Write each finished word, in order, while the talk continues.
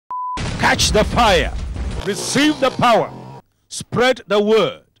Catch the fire. Receive the power. Spread the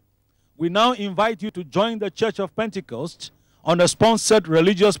word. We now invite you to join the Church of Pentecost on the sponsored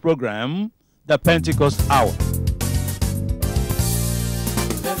religious program, the Pentecost Hour.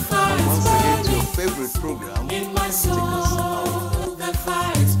 Once again, to your favorite program, in my soul, Pentecost Hour. the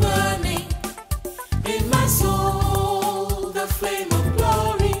fire is burning. In my soul, the flame of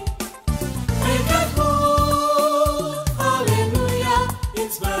glory. Make it whole, hallelujah.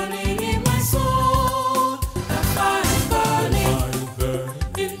 It's burning in my soul. The fire is burning.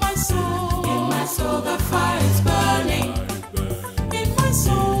 In my soul, the fire is burning. In my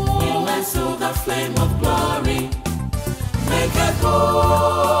soul, the flame of glory. Make it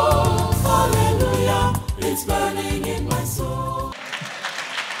whole, hallelujah. It's burning in my soul.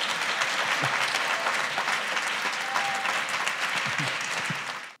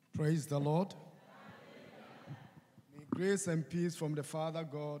 Praise the Lord. May grace and peace from the Father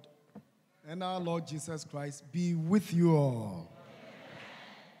God and our Lord Jesus Christ be with you all.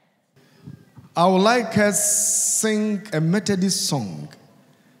 I would like us sing a Methodist song.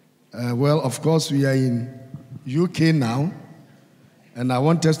 Well, of course, we are in UK now, and I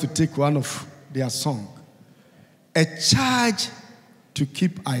want us to take one of their songs. A charge to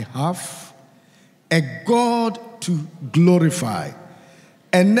keep I have, a God to glorify,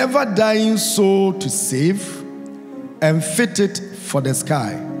 a never dying soul to save, and fit it for the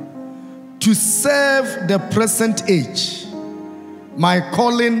sky. To serve the present age, my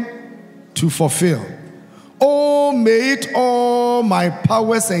calling to fulfill. Oh, may it all my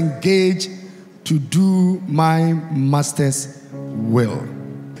powers engage to do my master's will.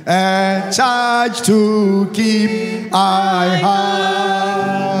 A charge to keep I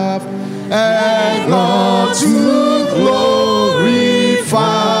have, a God to glorify,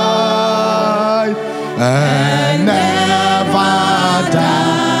 and never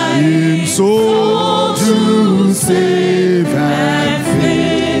dying soul to save and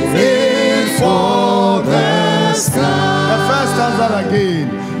fit for the sky. The first stanza again.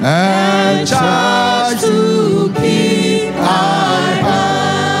 A charge to keep I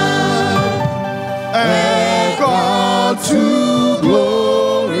have, a God to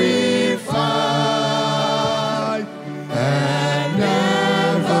glorify, and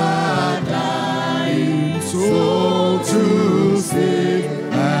never dying soul to save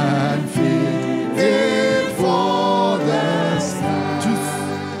and fit for the sky.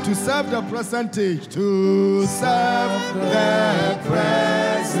 To serve the present age, to serve the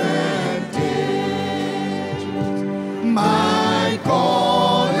present age, my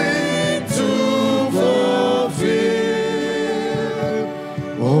calling to fulfill.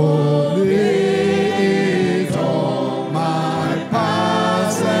 Oh, may it all my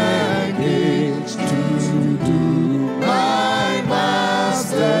powers engage to do my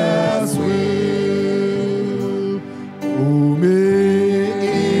master's will. Oh,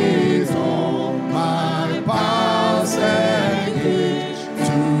 may it all my powers engage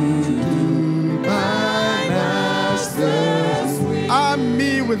to do my master's will. Arm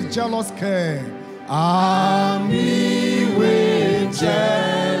me with jealous care. Arm me with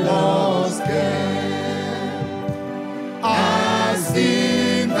jealous care. As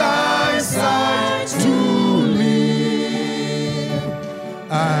in thy sight to live,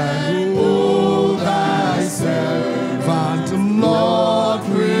 and hold thy servant, Lord,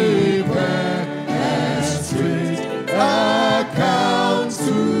 prepare a straight account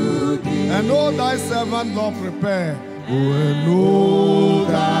to give. And hold thy servant, Lord, prepare. And hold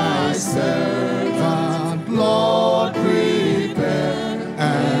thy servant, Lord, prepare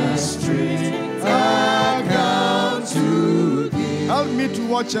a straight account to give. Help me to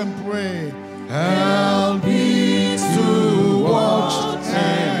watch and pray. Help me to watch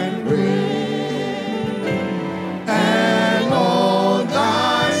and pray. And on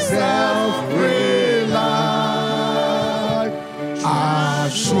thyself rely.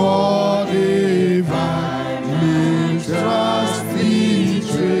 Assured divine trust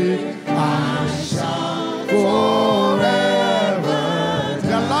betray. I shall forever.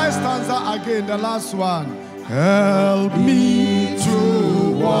 The last stanza again, the last one. Help me to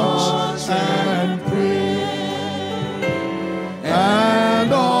watch and pray,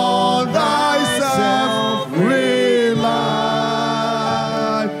 and on thyself rely.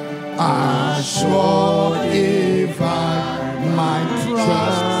 Assured if I my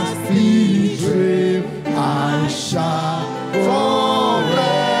trust betray, I shall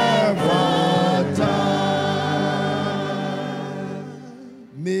forever die.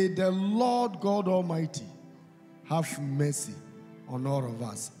 May the Lord God Almighty have mercy on all of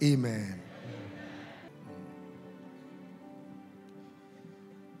us. Amen.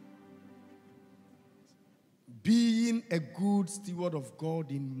 'Cause being a good steward of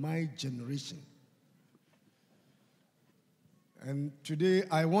God in my generation. And today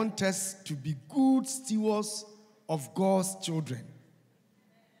I want us to be good stewards of God's children.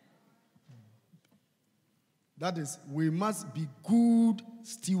 That is, we must be good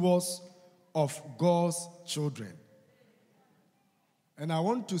stewards of God's children. And I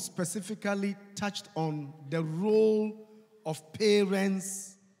want to specifically touch on the role of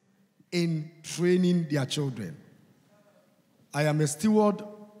parents in training their children. I am a steward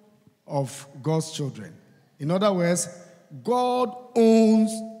of God's children. In other words, God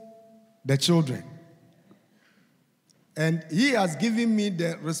owns the children. And He has given me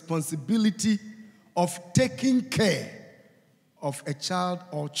the responsibility of taking care of a child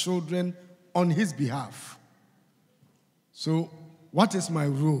or children on His behalf. So, what is my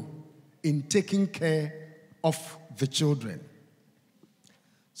role in taking care of the children?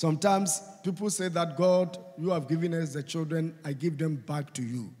 Sometimes people say that, God, you have given us the children, I give them back to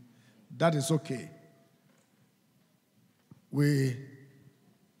you. That is okay. We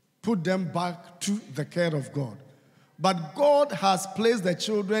put them back to the care of God. But God has placed the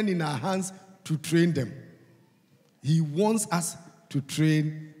children in our hands to train them. He wants us to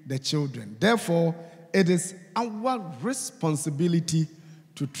train the children. Therefore, it is our responsibility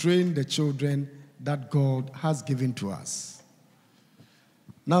to train the children that God has given to us.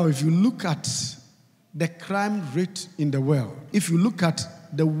 Now, if you look at the crime rate in the world, if you look at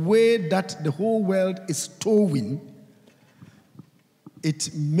the way that the whole world is towing,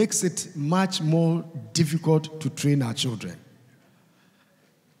 it makes it much more difficult to train our children.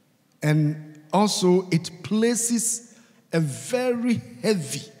 And also, it places a very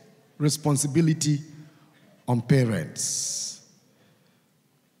heavy responsibility on parents.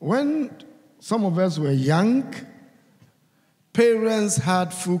 When some of us were young, parents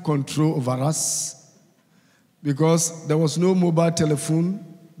had full control over us because there was no mobile telephone,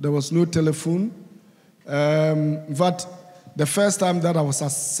 there was no telephone. In fact, the first time that I was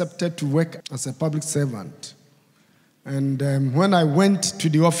accepted to work as a public servant, and when I went to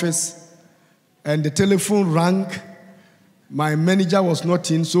the office and the telephone rang, my manager was not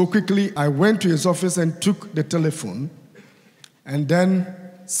in, so quickly I went to his office and took the telephone and then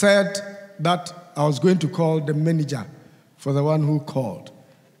said that I was going to call the manager for the one who called,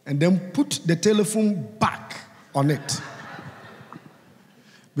 and then put the telephone back on it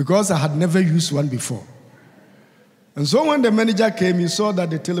because I had never used one before. And so when the manager came, he saw that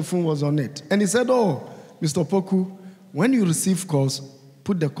the telephone was on it. And he said, "Oh, Mr. Opoku, when you receive calls,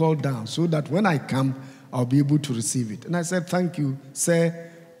 put the call down so that when I come, I'll be able to receive it." And I said, "Thank you,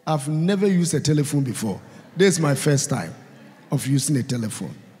 sir. I've never used a telephone before. This is my first time of using a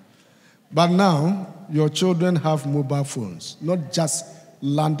telephone." But now, your children have mobile phones, not just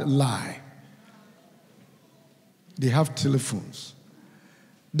landline. They have telephones.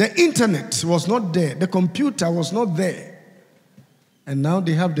 The internet was not there. The computer was not there. And now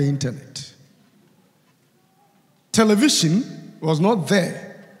they have the internet. Television was not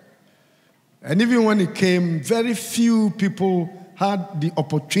there. And even when it came, very few people had the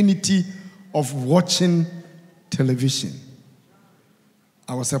opportunity of watching television.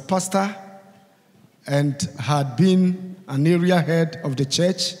 I was a pastor and had been an area head of the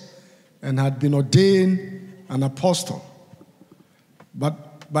church and had been ordained an apostle.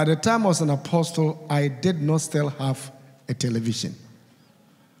 But by the time I was an apostle, I did not still have a television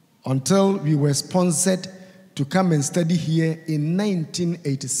until we were sponsored to come and study here in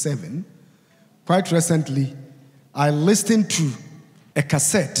 1987. Quite recently, I listened to a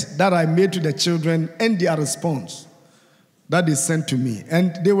cassette that I made to the children and their response that they sent to me.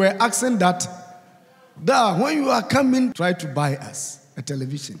 And they were asking that, when you are coming, try to buy us a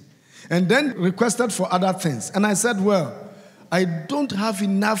television. And then requested for other things. And I said, well, I don't have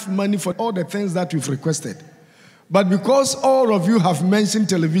enough money for all the things that you've requested. But because all of you have mentioned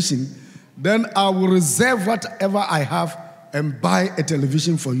television, then I will reserve whatever I have and buy a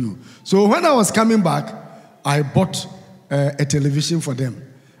television for you. So when I was coming back, I bought a television for them.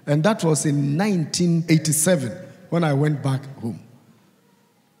 And that was in 1987 when I went back home.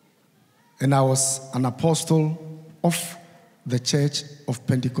 And I was an apostle of the Church of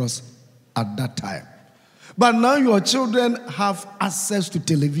Pentecost at that time. But now your children have access to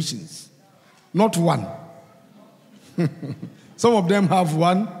televisions. Not one. Some of them have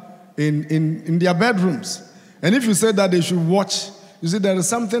one in their bedrooms. And if you say that they should watch, you see, there is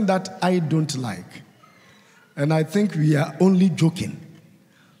something that I don't like. And I think we are only joking.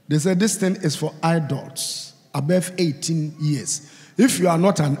 They said this thing is for adults above 18 years. If you are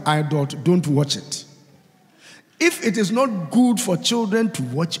not an adult, don't watch it. If it is not good for children to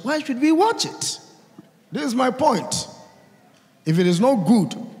watch, why should we watch it? This is my point. If it is not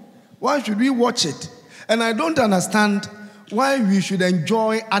good, why should we watch it? And I don't understand why we should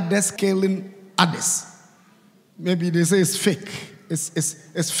enjoy others killing others. Maybe they say it's fake,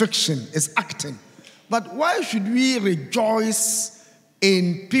 it's fiction, it's acting. But why should we rejoice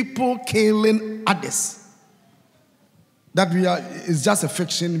in people killing others? That it's just a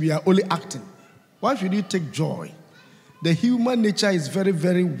fiction, we are only acting. Why should we take joy? The human nature is very,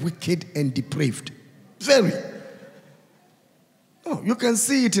 very wicked and depraved. Very. No, you can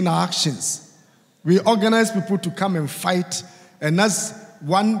see it in our actions. We organize people to come and fight, and as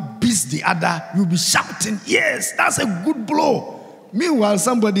one beats the other, you'll be shouting, yes, that's a good blow. Meanwhile,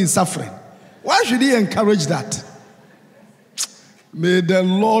 somebody is suffering. Why should he encourage that? May the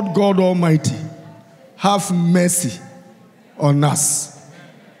Lord God Almighty have mercy on us.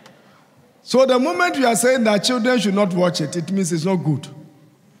 So the moment you are saying that children should not watch it, it means it's not good.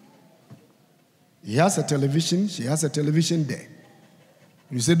 He has a television, she has a television there.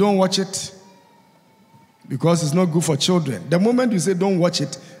 You say don't watch it because it's not good for children. The moment you say don't watch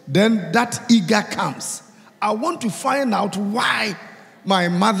it, then that eager comes. I want to find out why my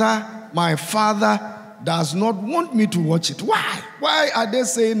mother, my father does not want me to watch it. Why? Why are they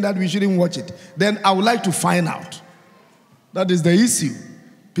saying that we shouldn't watch it? Then I would like to find out. That is the issue.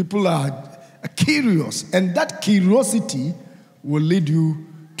 People are curious, and that curiosity will lead you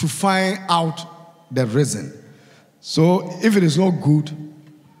to find out the reason. So if it is not good,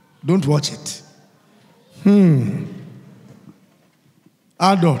 don't watch it.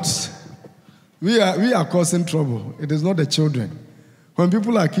 Adults, we are causing trouble. It is not the children. When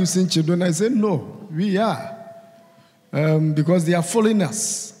people are accusing children, I say, no, we are. Because they are following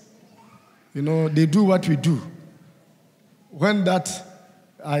us. You know, they do what we do. When that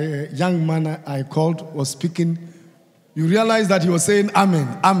young man I called was speaking, you realize that he was saying,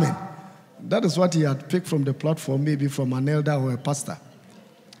 amen, amen. That is what he had picked from the platform, maybe from an elder or a pastor.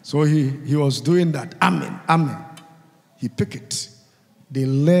 So he was doing that, amen, amen. He picked it. They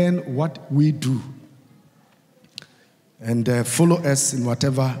learn what we do and follow us in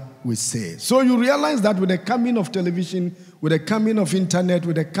whatever we say. So you realize that with the coming of television, with the coming of internet,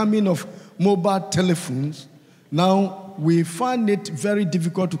 with the coming of mobile telephones, now we find it very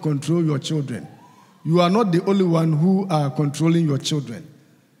difficult to control your children. You are not the only one who are controlling your children.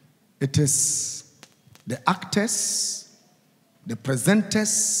 It is the actors, the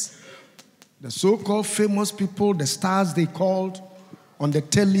presenters, the so-called famous people, the stars they called on the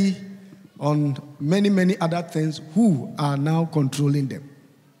telly, on many, many other things, who are now controlling them.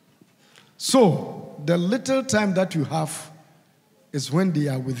 So, the little time that you have is when they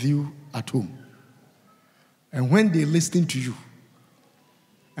are with you at home. And when they listen to you.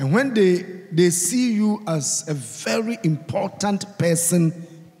 And when they see you as a very important person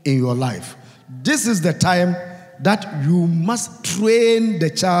in your life. This is the time that you must train the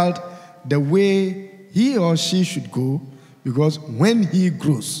child the way he or she should go, because when he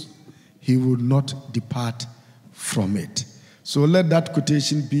grows, he will not depart from it. So let that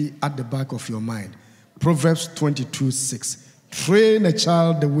quotation be at the back of your mind. Proverbs 22:6. Train a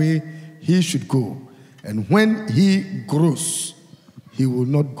child the way he should go, and when he grows, he will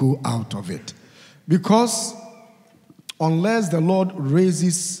not go out of it. Because unless the Lord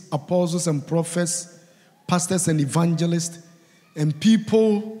raises apostles and prophets, pastors and evangelists, and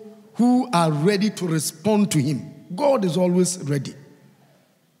people who are ready to respond to him, God is always ready.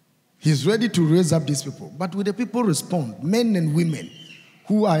 He's ready to raise up these people. But will the people respond? Men and women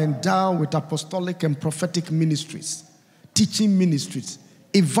who are endowed with apostolic and prophetic ministries, teaching ministries,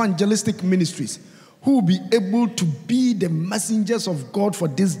 evangelistic ministries, who will be able to be the messengers of God for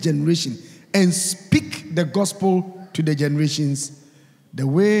this generation and speak the gospel to the generations. The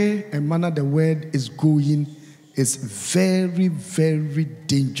way and manner the word is going is very, very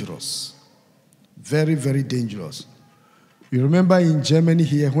dangerous. Very, very dangerous. You remember in Germany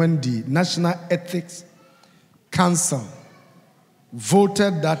here when the National Ethics Council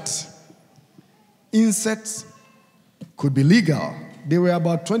voted that insects could be legal. There were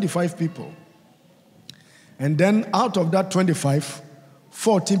about 25 people. And then out of that 25,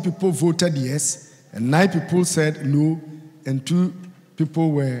 14 people voted yes, and 9 people said no, and 2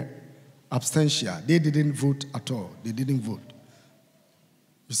 people were abstention. They didn't vote at all. They didn't vote.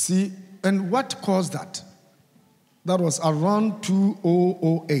 You see, and what caused that? That was around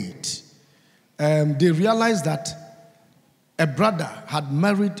 2008. They realized that a brother had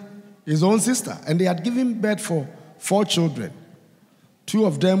married his own sister, and they had given birth for 4 children. 2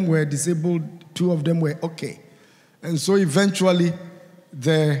 of them were disabled, 2 of them were okay. And so eventually,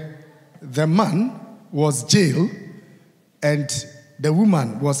 the man was jailed, and the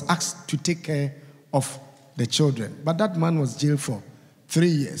woman was asked to take care of the children. But that man was jailed for 3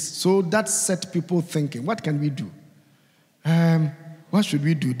 years. So that set people thinking, what can we do? What should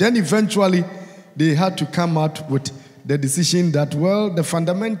we do? Then eventually they had to come out with the decision that, well, the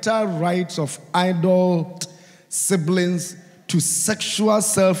fundamental rights of adult siblings to sexual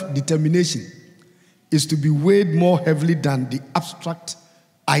self-determination is to be weighed more heavily than the abstract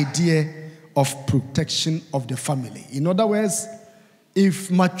idea of protection of the family. In other words,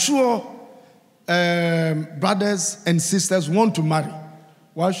 if mature brothers and sisters want to marry,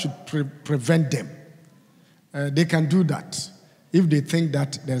 one should prevent them. They can do that if they think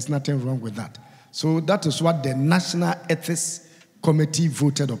that there's nothing wrong with that. So that is what the National Ethics Committee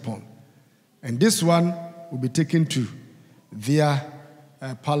voted upon. And this one will be taken to their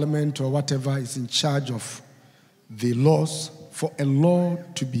parliament or whatever is in charge of the laws for a law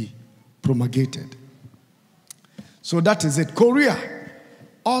to be promulgated. So that is it. Korea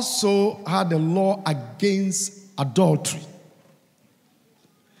also had a law against adultery.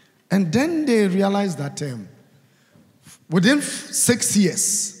 And then they realized that within 6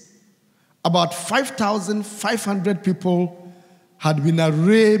 years, about 5,500 people had been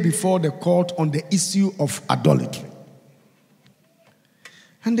arraigned before the court on the issue of adultery.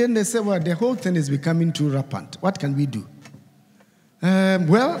 And then they said, well, the whole thing is becoming too rampant. What can we do?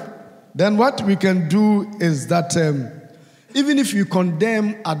 Well, then what we can do is that even if you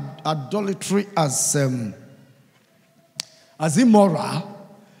condemn adultery as immoral,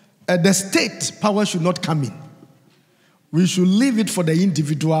 the state power should not come in. We should leave it for the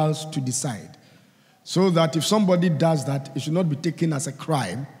individuals to decide. So that if somebody does that, it should not be taken as a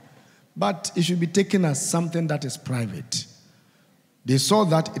crime, but it should be taken as something that is private. They saw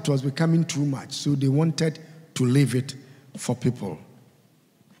that it was becoming too much, so they wanted to leave it for people.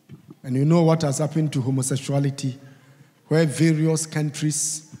 And you know what has happened to homosexuality, where various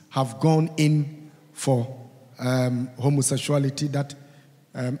countries have gone in for homosexuality, that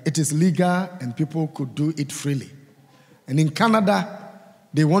it is legal and people could do it freely. And in Canada,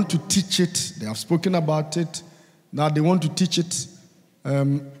 they want to teach it. They have spoken about it. Now they want to teach it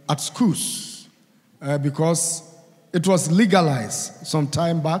at schools because it was legalized some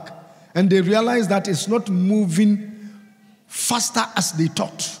time back, and they realized that it's not moving faster as they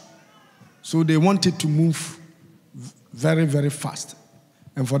thought. So they want it to move very, very fast.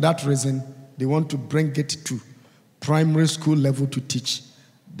 And for that reason, they want to bring it to primary school level to teach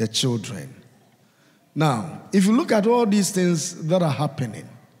the children. Now, if you look at all these things that are happening,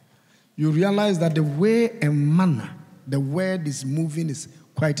 you realize that the way and manner the world is moving is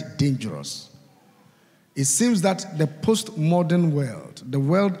quite dangerous. It seems that the postmodern world, the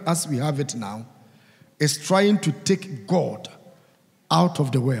world as we have it now, is trying to take God out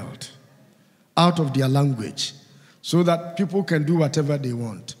of the world, out of their language, so that people can do whatever they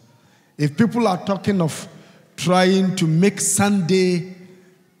want. If people are talking of trying to make Sunday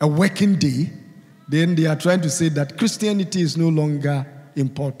a working day, then they are trying to say that Christianity is no longer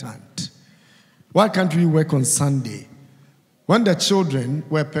important. Why can't we work on Sunday? When the children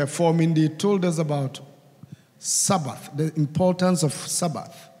were performing, they told us about Sabbath, the importance of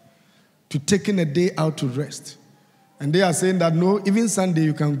Sabbath, to taking a day out to rest. And they are saying that no, even Sunday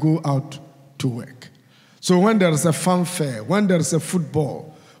you can go out to work. So when there is a fanfare, when there is a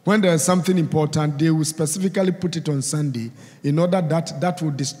football, when there is something important, they will specifically put it on Sunday in order that that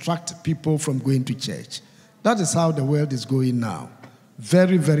will distract people from going to church. That is how the world is going now.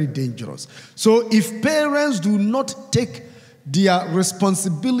 Very, very dangerous. So if parents do not take their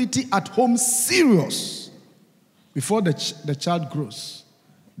responsibility at home serious before the child grows,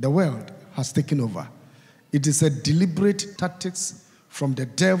 the world has taken over. It is a deliberate tactics from the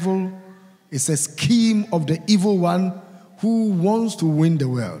devil. It's a scheme of the evil one who wants to win the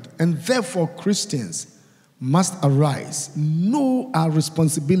world. And therefore, Christians must arise, know our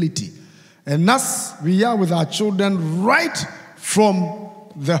responsibility. And as we are with our children right from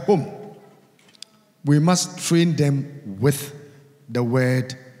the home, we must train them with the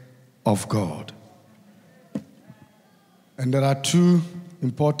word of God. And there are two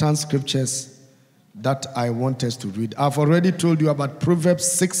important scriptures that I want us to read. I've already told you about Proverbs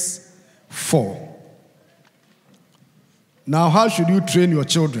 6:4. Now, how should you train your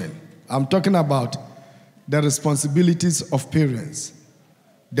children? I'm talking about the responsibilities of parents,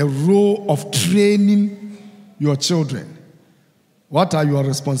 the role of training your children. What are your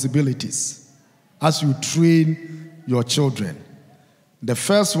responsibilities as you train your children? The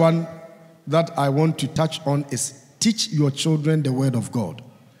first one that I want to touch on is teach your children the word of God.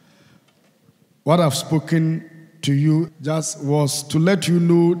 What I've spoken to you just was to let you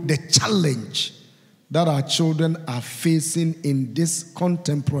know the challenge that our children are facing in this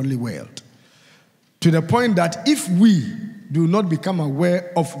contemporary world. to the point that if we do not become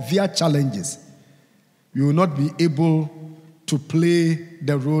aware of their challenges, we will not be able to play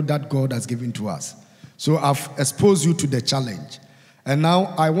the role that God has given to us. So I've exposed you to the challenge. And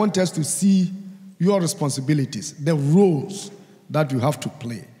now I want us to see your responsibilities, the roles that you have to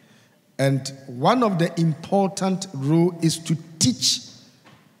play. And one of the important roles is to teach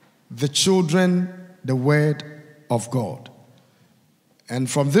the children the word of God. And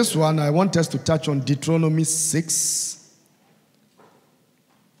from this one, I want us to touch on Deuteronomy 6,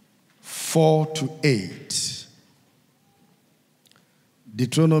 4 to 8.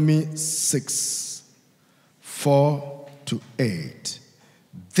 Deuteronomy 6, 4 to 8.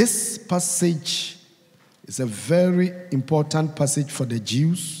 This passage is a very important passage for the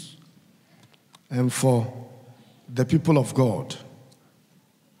Jews and for the people of God.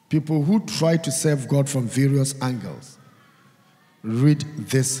 People who try to serve God from various angles. Read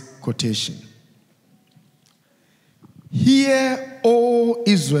this quotation. Hear, O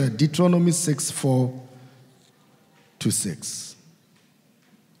Israel, Deuteronomy 6, 4 to 6.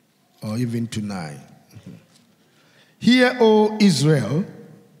 Or even to 9. Hear, O Israel,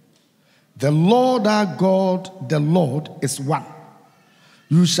 the Lord our God, the Lord is one.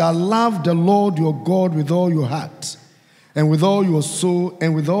 You shall love the Lord your God with all your heart, and with all your soul,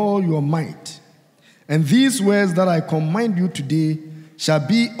 and with all your might. And these words that I command you today shall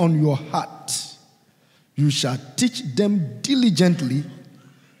be on your heart. You shall teach them diligently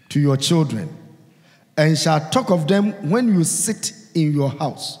to your children, and shall talk of them when you sit in your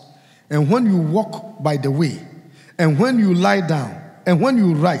house, and when you walk by the way, and when you lie down, and when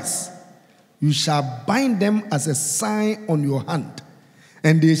you rise. You shall bind them as a sign on your hand,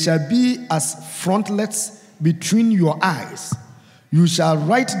 and they shall be as frontlets between your eyes. You shall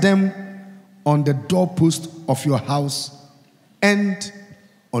write them on the doorpost of your house and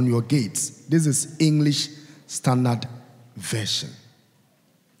on your gates. This is English Standard Version.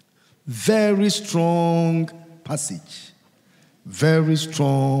 Very strong passage. Very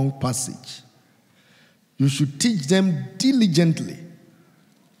strong passage. You should teach them diligently.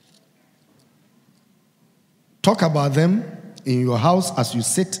 Talk about them in your house as you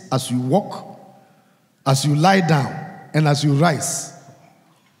sit, as you walk, as you lie down, and as you rise.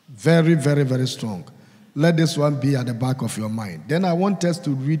 Very, very, very strong. Let this one be at the back of your mind. Then I want us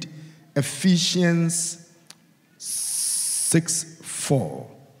to read Ephesians 6, 4.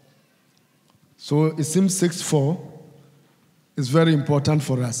 So it seems 6, 4 is very important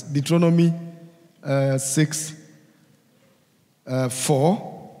for us. Deuteronomy 6,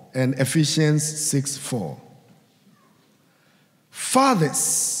 4 and Ephesians 6, 4.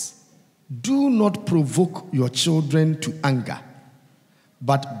 Fathers, do not provoke your children to anger,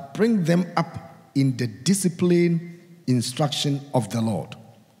 but bring them up in the discipline, instruction of the Lord.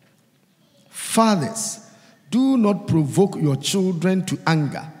 Fathers, do not provoke your children to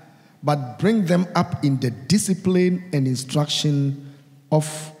anger, but bring them up in the discipline and instruction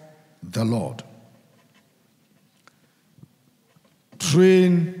of the Lord.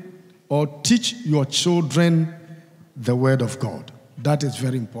 Train or teach your children the word of God. That is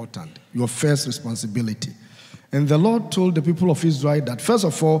very important. Your first responsibility. And the Lord told the people of Israel that, first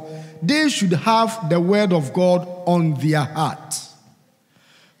of all, they should have the word of God on their heart.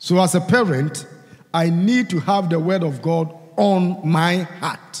 So as a parent, I need to have the word of God on my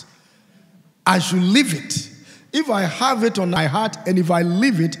heart. I should live it. If I have it on my heart and if I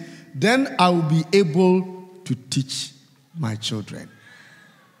live it, then I will be able to teach my children.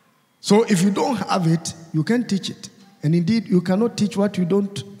 So if you don't have it, you can't teach it. And indeed, you cannot teach what you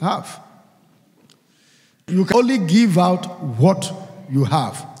don't have. You can only give out what you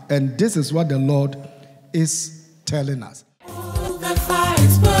have. And this is what the Lord is telling us. The fire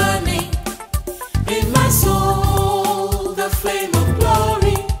is burning in my soul.